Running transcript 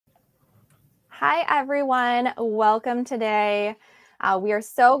Hi, everyone. Welcome today. We are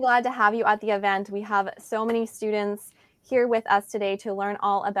so glad to have you at the event. We have so many students here with us today to learn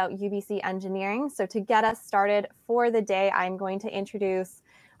all about UBC Engineering. So to get us started for the day, I'm going to introduce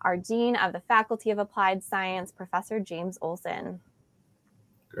our Dean of the Faculty of Applied Science, Professor James Olson.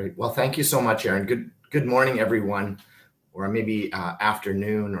 Great. Well, thank you so much, Erin. Good morning, everyone, or maybe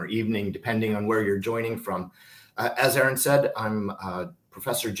afternoon or evening, depending on where you're joining from. As Erin said, I'm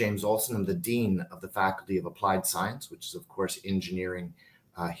Professor James Olson. I'm the Dean of the Faculty of Applied Science, which is, of course, engineering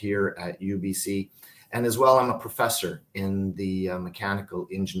here at UBC. And as well, I'm a professor in the Mechanical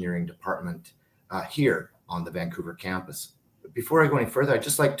Engineering Department here on the Vancouver campus. Before I go any further, I'd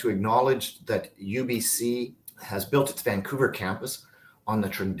just like to acknowledge that UBC has built its Vancouver campus on the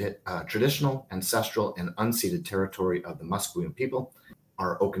traditional, ancestral, and unceded territory of the Musqueam people.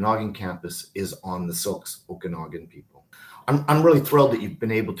 Our Okanagan campus is on the Silks Okanagan people. I'm really thrilled that you've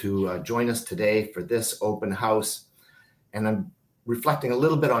been able to join us today for this open house. And I'm reflecting a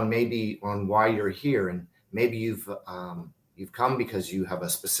little bit on why you're here. And maybe you've come because you have a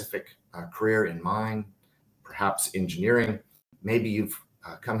specific career in mind, perhaps engineering. Maybe you've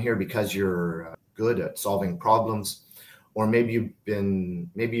come here because you're good at solving problems. Or maybe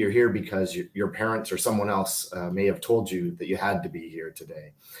you're here because your parents or someone else may have told you that you had to be here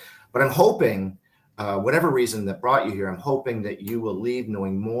today. But I'm hoping, whatever reason that brought you here, I'm hoping that you will leave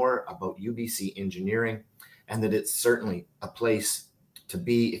knowing more about UBC Engineering, and that it's certainly a place to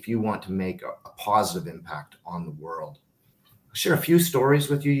be if you want to make a positive impact on the world. I'll share a few stories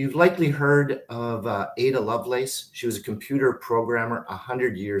with you. You've likely heard of Ada Lovelace. She was a computer programmer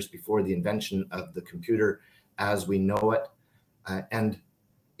 100 years before the invention of the computer as we know it. And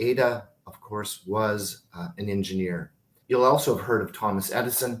Ada, of course, was an engineer. You'll also have heard of Thomas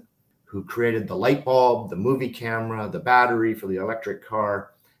Edison, who created the light bulb, the movie camera, the battery for the electric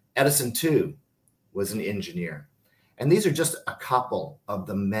car. Edison, too, was an engineer. And these are just a couple of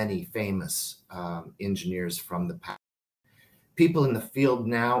the many famous engineers from the past. People in the field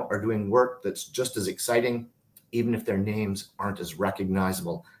now are doing work that's just as exciting, even if their names aren't as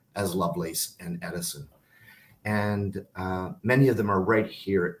recognizable as Lovelace and Edison. And many of them are right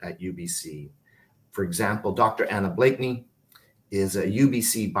here at UBC. For example, Dr. Anna Blakeney is a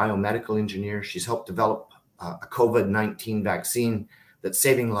UBC biomedical engineer. She's helped develop a COVID-19 vaccine that's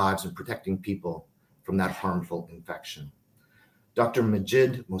saving lives and protecting people from that harmful infection. Dr.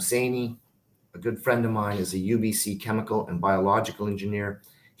 Majid Mohseni, a good friend of mine, is a UBC chemical and biological engineer.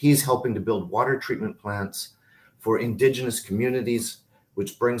 He's helping to build water treatment plants for Indigenous communities,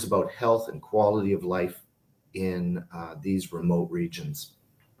 which brings about health and quality of life in these remote regions.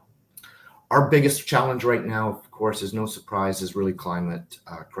 Our biggest challenge right now, of course, is no surprise, is really climate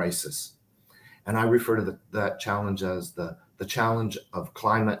crisis. And I refer to that challenge as the challenge of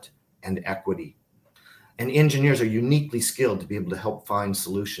climate and equity. And engineers are uniquely skilled to be able to help find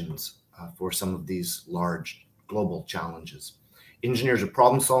solutions for some of these large global challenges. Engineers are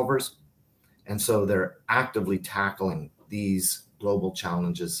problem solvers, and so they're actively tackling these global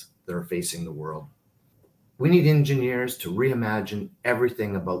challenges that are facing the world. We need engineers to reimagine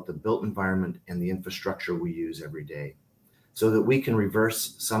everything about the built environment and the infrastructure we use every day so that we can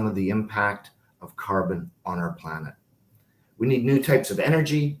reverse some of the impact of carbon on our planet. We need new types of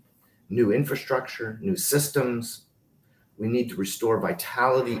energy, new infrastructure, new systems. We need to restore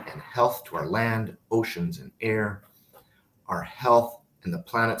vitality and health to our land, oceans, and air. Our health and the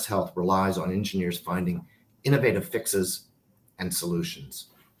planet's health relies on engineers finding innovative fixes and solutions.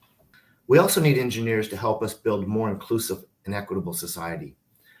 We also need engineers to help us build more inclusive and equitable society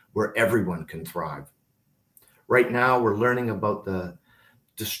where everyone can thrive. Right now, we're learning about the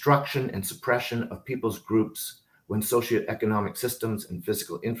destruction and suppression of people's groups when socioeconomic systems and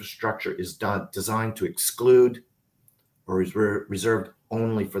physical infrastructure is designed to exclude or is reserved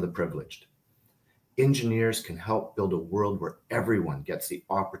only for the privileged. Engineers can help build a world where everyone gets the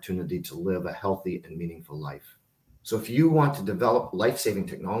opportunity to live a healthy and meaningful life. So if you want to develop life-saving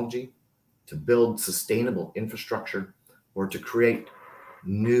technology, to build sustainable infrastructure, or to create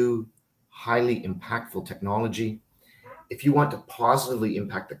new, highly impactful technology, if you want to positively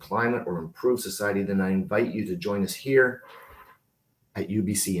impact the climate or improve society, then I invite you to join us here at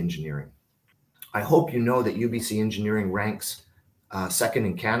UBC Engineering. I hope you know that UBC Engineering ranks second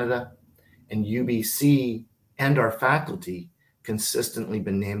in Canada, and UBC and our faculty consistently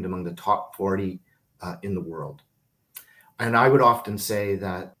been named among the top 40 in the world. And I would often say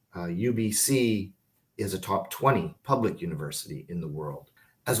that UBC is a top 20 public university in the world.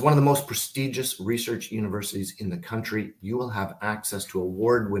 As one of the most prestigious research universities in the country, you will have access to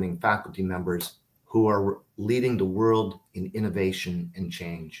award-winning faculty members who are leading the world in innovation and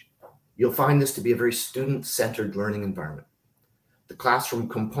change. You'll find this to be a very student-centered learning environment. The classroom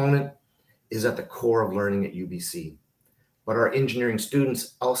component is at the core of learning at UBC, but our engineering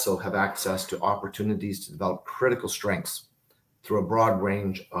students also have access to opportunities to develop critical strengths through a broad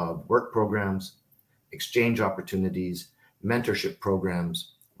range of work programs, exchange opportunities, mentorship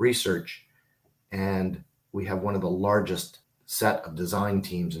programs, research, and we have one of the largest set of design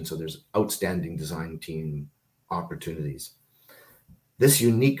teams, and so there's outstanding design team opportunities. This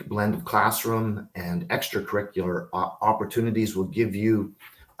unique blend of classroom and extracurricular opportunities will give you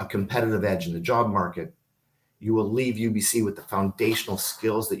a competitive edge in the job market. You will leave UBC with the foundational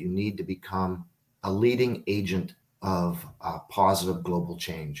skills that you need to become a leading agent of positive global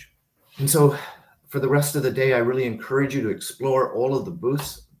change. And so for the rest of the day, I really encourage you to explore all of the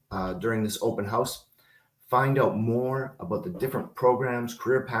booths during this open house. Find out more about the different programs,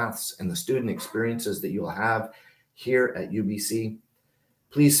 career paths, and the student experiences that you'll have here at UBC.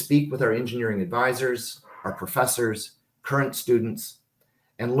 Please speak with our engineering advisors, our professors, current students,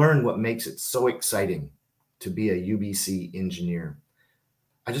 and learn what makes it so exciting to be a UBC engineer.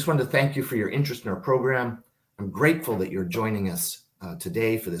 I just wanted to thank you for your interest in our program. I'm grateful that you're joining us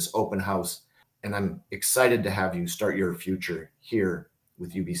today for this open house, and I'm excited to have you start your future here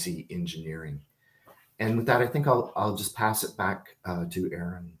with UBC Engineering. And with that, I think I'll just pass it back to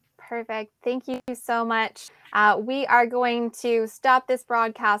Erin. Perfect. Thank you so much. We are going to stop this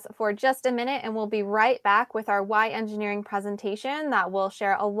broadcast for just a minute, and we'll be right back with our Why Engineering presentation that will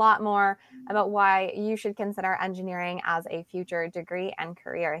share a lot more about why you should consider engineering as a future degree and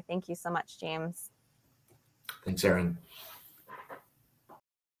career. Thank you so much, James. Thanks, Erin.